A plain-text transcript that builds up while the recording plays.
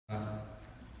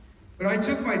But I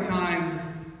took my time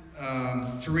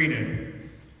to read it.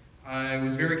 I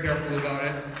was very careful about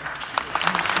it.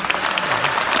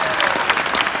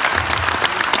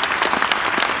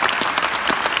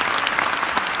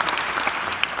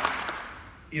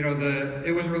 You know,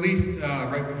 it was released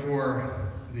right before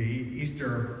the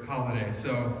Easter holiday,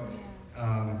 so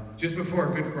just before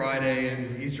Good Friday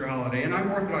and Easter holiday. And I'm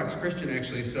Orthodox Christian,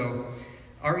 actually, so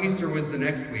our Easter was the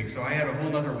next week, so I had a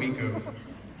whole other week of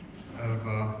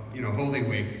Holy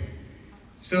Week.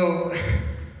 So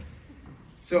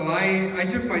I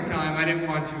took my time. I didn't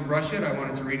want to rush it. I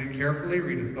wanted to read it carefully,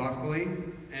 read it thoughtfully,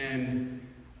 and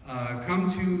come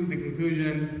to the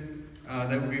conclusion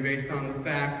that would be based on the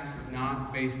facts,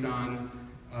 not based on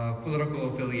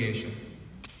political affiliation.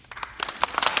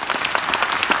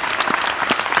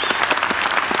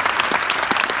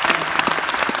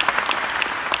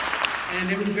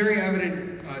 And it was very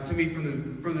evident to me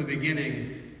from the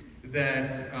beginning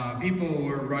that people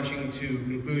were rushing to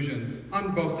conclusions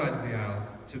on both sides of the aisle,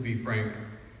 to be frank,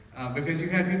 because you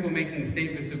had people making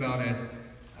statements about it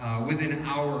within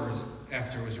hours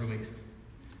after it was released.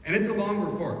 And it's a long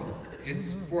report.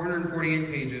 It's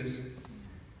 448 pages.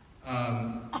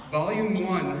 Volume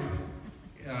 1,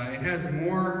 it has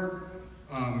more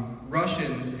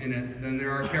Russians in it than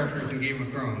there are characters in Game of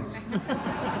Thrones.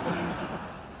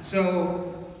 So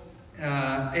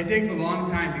it takes a long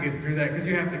time to get through that because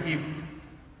you have to keep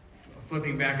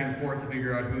flipping back and forth to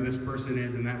figure out who this person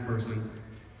is and that person.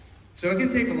 So it can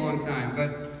take a long time,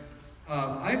 but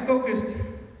I focused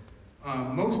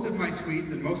most of my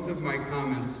tweets and most of my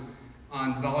comments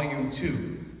on Volume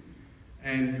 2.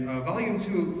 And Volume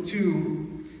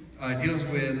 2 deals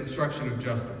with obstruction of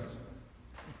justice.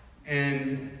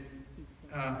 And,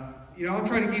 I'll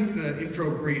try to keep the intro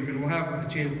brief, and we'll have a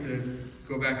chance to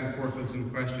go back and forth with some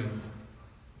questions.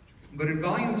 But in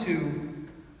Volume 2,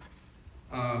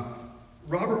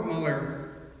 Robert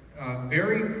Mueller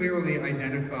very clearly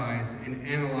identifies and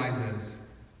analyzes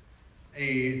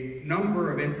a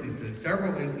number of instances,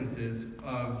 several instances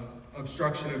of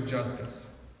obstruction of justice.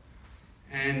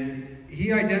 And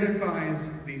he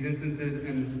identifies these instances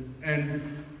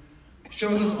and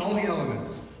shows us all the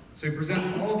elements. So he presents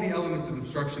all the elements of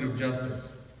obstruction of justice.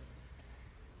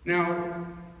 Now,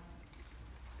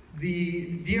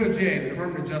 the DOJ, the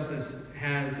Department of Justice,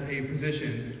 has a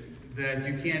position that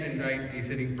you can't indict a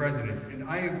sitting president, and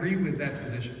I agree with that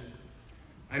position.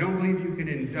 I don't believe you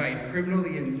can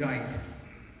criminally indict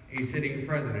a sitting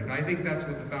president. I think that's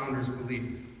what the founders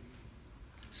believed.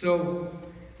 So,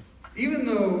 even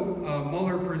though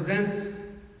Mueller presents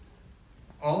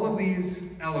all of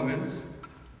these elements,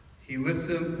 he lists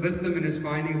them in his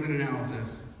findings and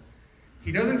analysis,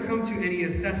 he doesn't come to any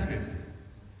assessment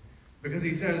because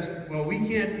he says, well, we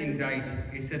can't indict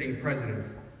a sitting president.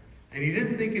 And he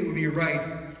didn't think it would be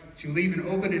right to leave an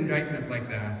open indictment like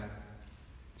that,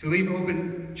 to leave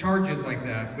open charges like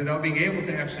that without being able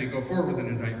to actually go forward with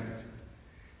an indictment,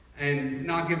 and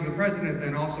not give the president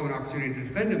then also an opportunity to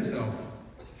defend himself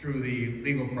through the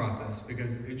legal process,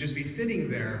 because it would just be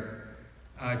sitting there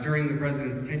during the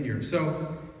president's tenure.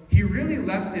 So he really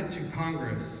left it to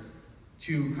Congress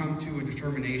to come to a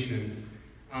determination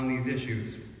on these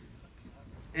issues.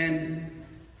 And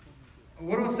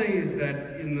what I'll say is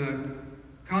that in the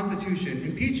Constitution,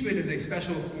 impeachment is a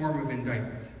special form of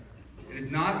indictment. It is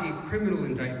not a criminal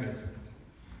indictment.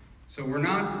 So we're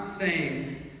not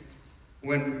saying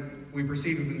when we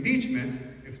proceed with impeachment,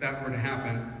 if that were to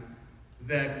happen,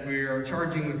 that we are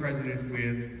charging the president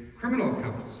with criminal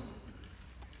counts.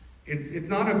 It's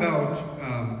not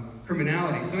about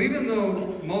criminality. So even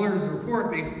though Mueller's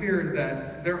report makes clear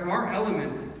that there are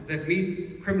elements that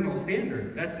meet criminal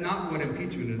standard, that's not what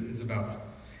impeachment is about.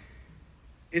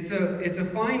 It's a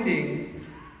finding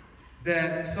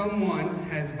that someone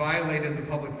has violated the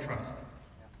public trust.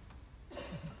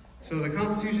 So the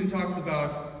Constitution talks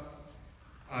about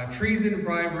treason,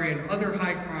 bribery, and other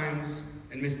high crimes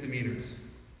and misdemeanors.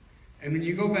 And when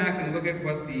you go back and look at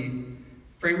what the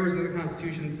framers of the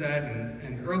Constitution said,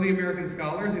 and early American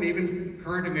scholars, and even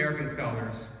current American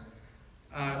scholars,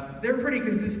 they're pretty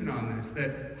consistent on this,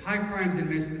 that high crimes and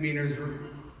misdemeanors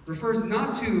refers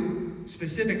not to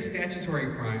specific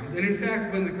statutory crimes. And in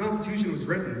fact, when the Constitution was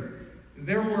written,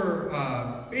 there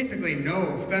were basically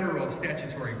no federal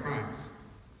statutory crimes.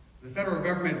 The federal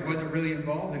government wasn't really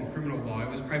involved in criminal law. It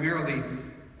was primarily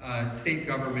state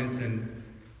governments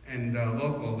and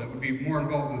local that would be more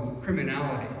involved with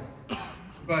criminality.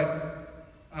 But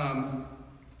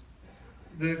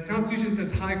the Constitution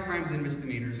says high crimes and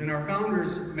misdemeanors, and our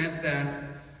founders meant that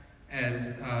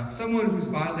as someone who's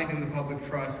violating the public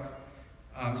trust,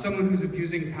 someone who's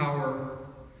abusing power.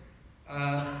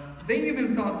 They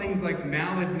even thought things like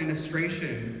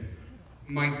maladministration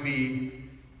might be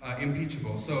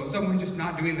impeachable. So someone just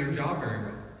not doing their job very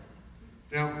well.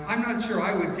 Now, I'm not sure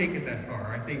I would take it that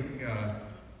far. I think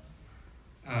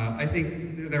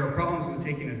there are problems with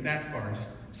taking it that far,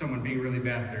 just someone being really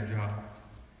bad at their job.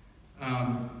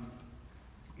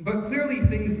 But clearly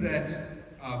things that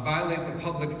violate the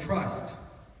public trust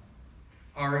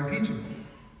are impeachable.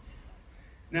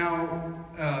 Now,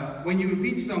 when you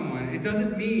impeach someone, it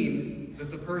doesn't mean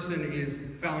that the person is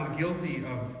found guilty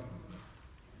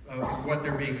of what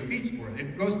they're being impeached for.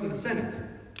 It goes to the Senate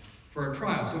for a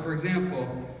trial. So, for example,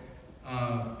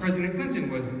 President Clinton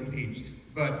was impeached,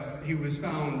 but he was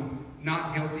found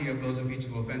not guilty of those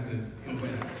impeachable offenses in the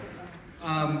Senate.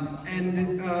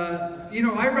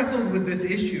 I wrestled with this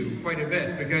issue quite a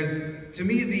bit because to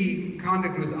me the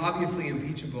conduct was obviously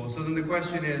impeachable. So then the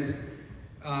question is,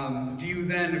 do you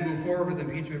then move forward with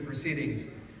impeachment proceedings?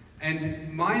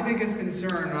 And my biggest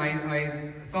concern,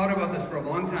 I thought about this for a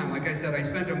long time. Like I said, I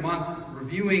spent a month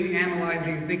reviewing,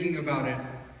 analyzing, thinking about it.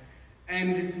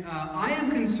 And I am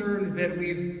concerned that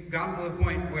we've gotten to the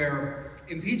point where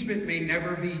impeachment may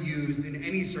never be used in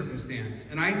any circumstance.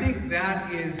 And I think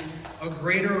that is a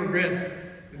greater risk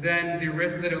than the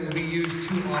risk that it will be used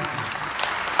too often.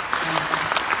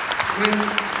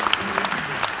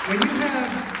 When you have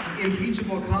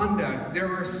impeachable conduct, there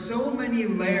are so many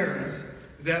layers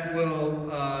that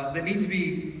that need to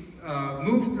be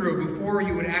moved through before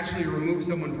you would actually remove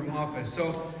someone from office.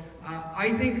 So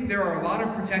I think there are a lot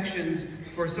of protections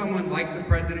for someone like the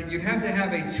president. You'd have to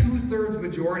have a 2/3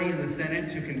 majority in the Senate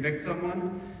to convict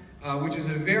someone, which is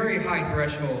a very high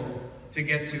threshold to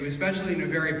get to, especially in a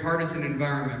very partisan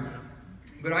environment.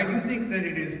 But I do think that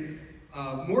it is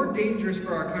more dangerous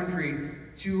for our country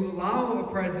to allow a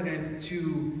president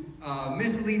to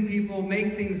mislead people,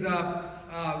 make things up.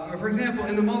 For example,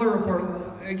 in the Mueller report,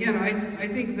 again, I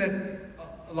think that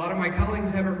a lot of my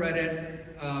colleagues haven't read it.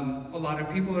 A lot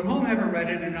of people at home haven't read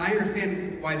it, and I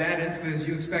understand why that is, because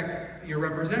you expect your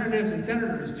representatives and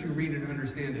senators to read and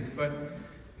understand it. But,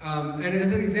 and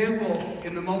as an example,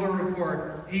 in the Mueller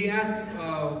report, he asked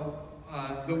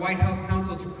the White House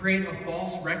counsel to create a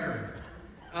false record.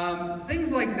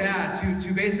 Things like that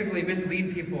to basically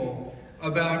mislead people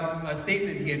about a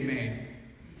statement he had made.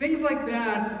 Things like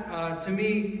that, to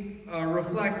me,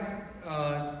 reflect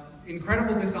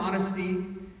incredible dishonesty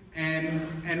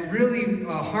and really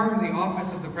harm the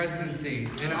office of the presidency.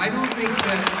 And I don't think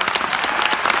that